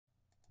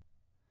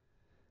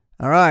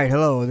All right,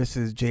 hello. This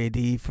is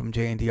JD from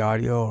JD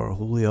Audio, or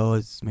Julio,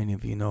 as many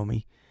of you know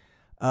me.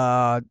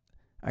 I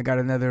got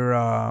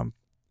another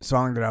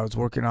song that I was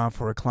working on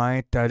for a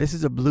client. This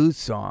is a blues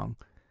song.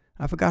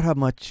 I forgot how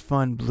much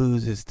fun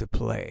blues is to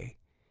play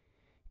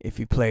if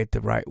you play it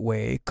the right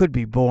way. It could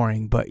be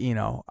boring, but I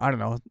don't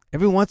know.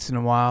 Every once in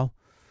a while,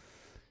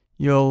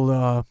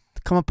 you'll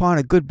come upon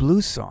a good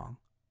blues song,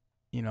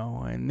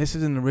 And this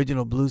is an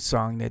original blues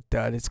song that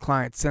this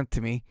client sent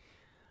to me.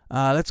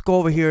 Let's go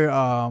over here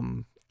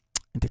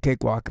into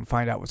Cakewalk and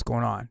find out what's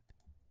going on.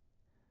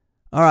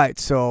 All right,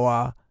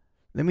 so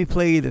let me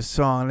play you the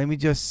song. Let me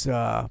just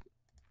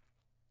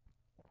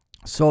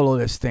solo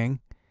this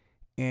thing,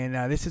 and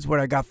this is what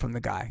I got from the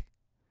guy.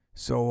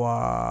 So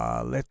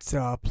let's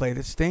play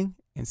this thing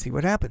and see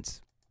what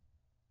happens.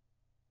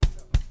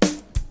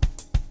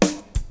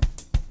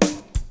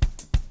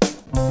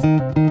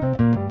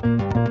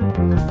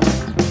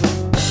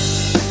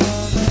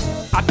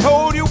 I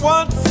told you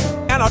once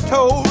and I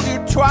told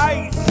you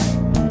twice,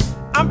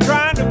 I'm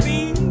trying to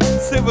be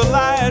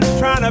civilized,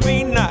 trying to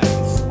be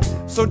nice.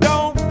 So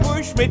don't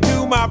push me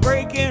to my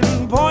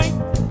breaking point.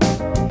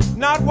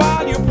 Not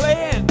while you're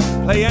playing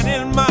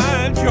in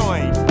my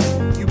joint.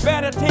 You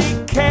better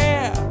take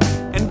care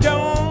and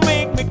don't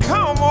make me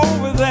come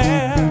over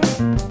there.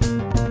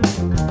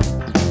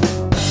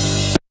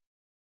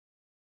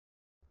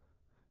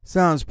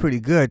 Sounds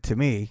pretty good to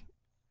me.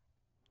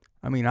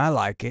 I mean, I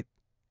like it.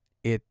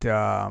 It's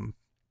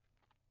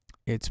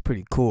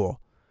pretty cool.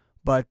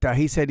 But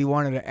he said he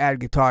wanted to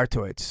add guitar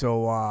to it.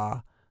 So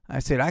I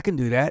said I can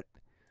do that.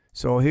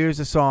 So here's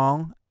a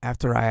song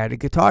after I added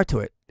guitar to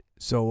it.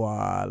 So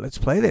let's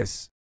play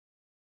this.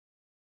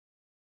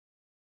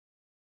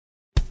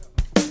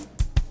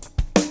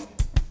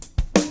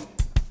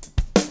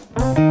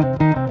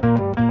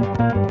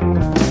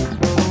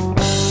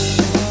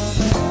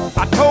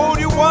 I told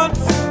you once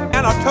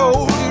and I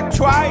told you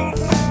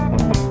twice,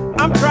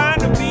 I'm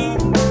trying to be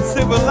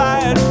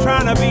civilized,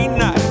 trying to be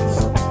nice.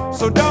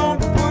 So don't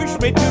push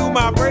me to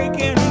my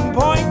breaking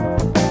point.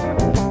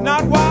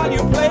 Not while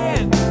you're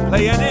playing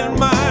in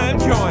my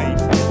joint.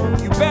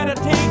 You better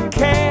take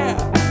care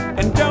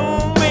and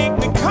don't make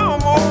me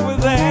come over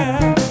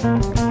there.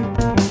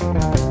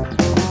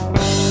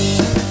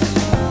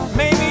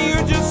 Maybe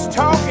you're just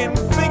talking,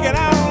 thinking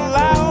out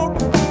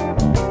loud.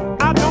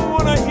 I don't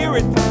want to hear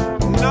it,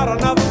 not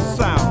another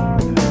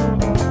sound.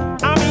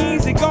 I'm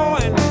easy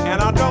going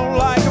and I don't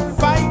like a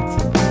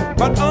fight,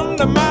 but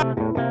under my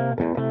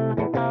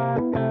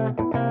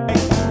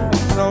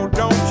so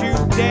don't you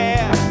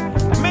dare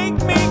make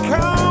me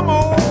come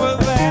over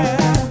there.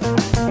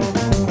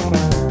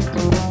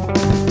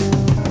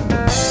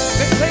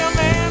 They say a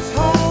man's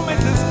home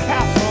is his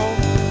castle,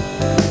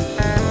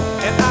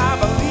 and I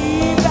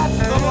believe that's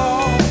the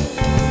law.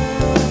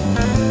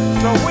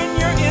 So when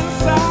you're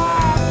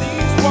inside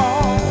these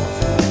walls,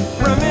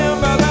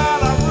 remember that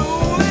I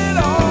rule it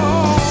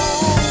all.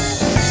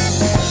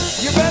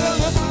 You better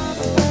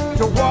listen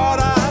to what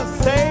I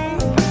say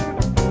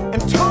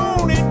and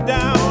tone it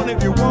down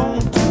if you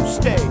want to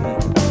stay.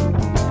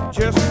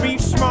 Just be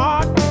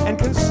smart and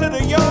consider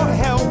your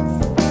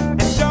health,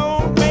 and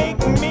don't make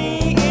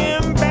me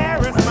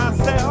embarrass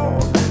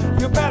myself.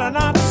 You better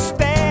not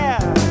stare,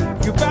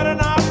 you better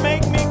not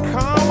make me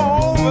come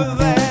over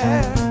there.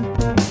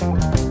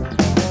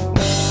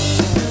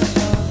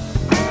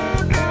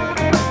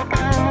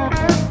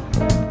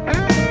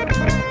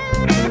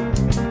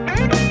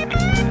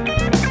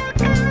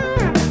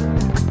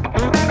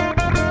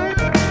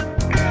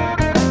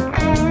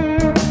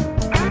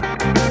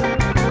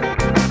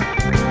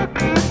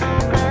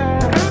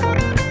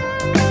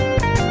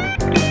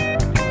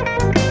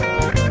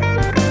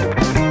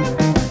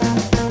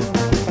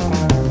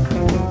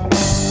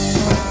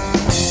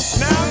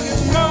 Now you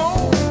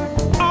know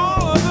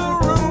all of the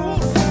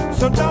rules,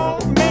 so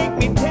don't make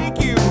me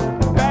take you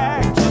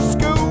back to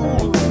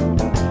school.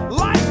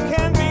 Life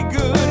can be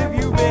good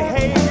if you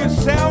behave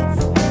yourself,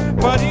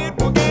 but it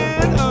will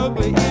get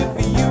ugly if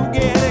you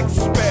get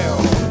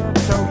expelled.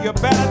 So you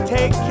better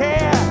take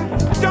care,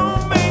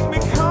 don't make me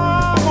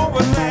come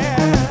over there.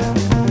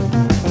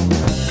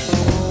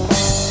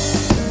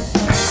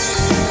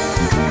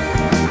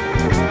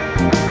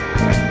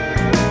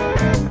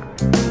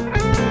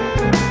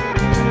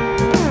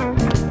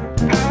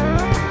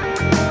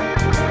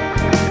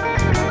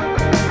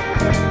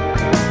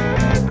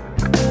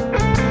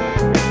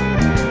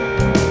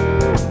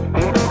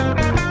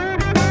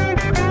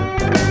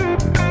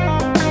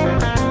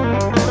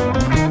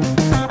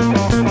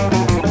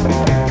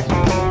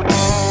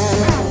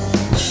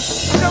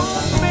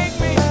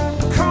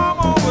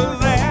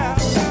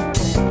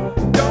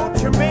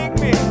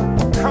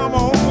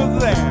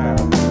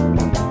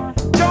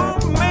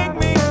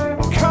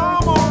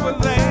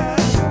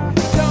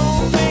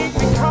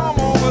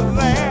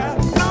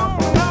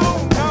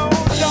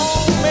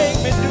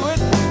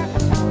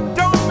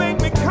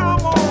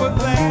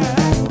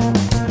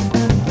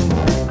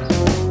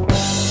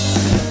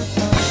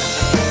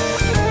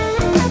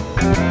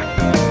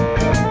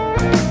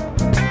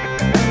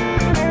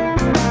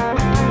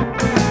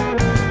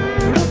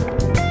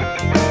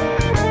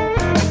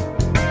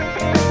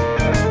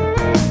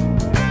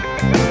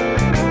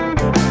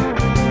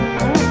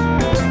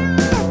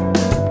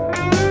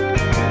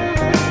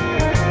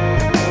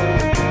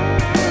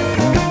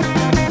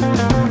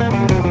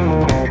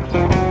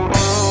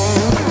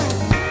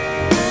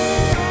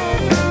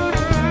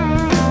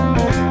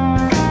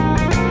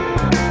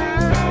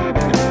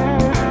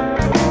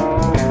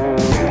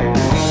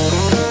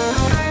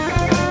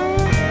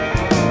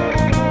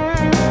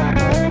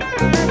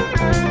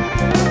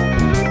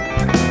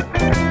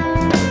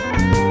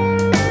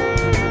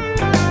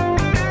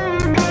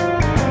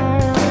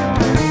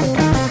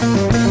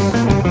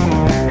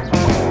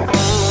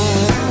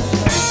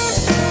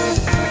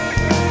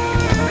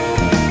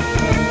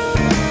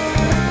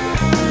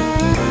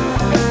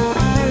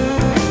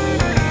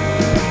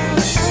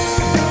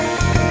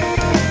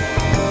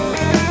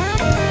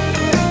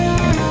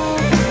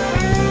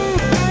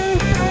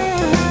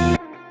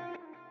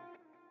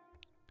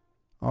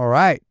 All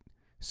right.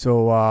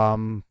 So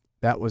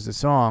that was the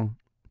song.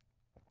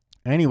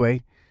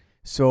 Anyway,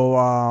 so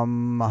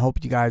I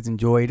hope you guys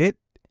enjoyed it.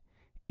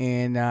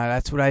 And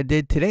that's what I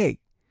did today.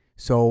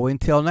 So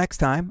until next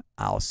time,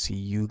 I'll see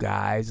you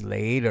guys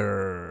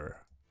later.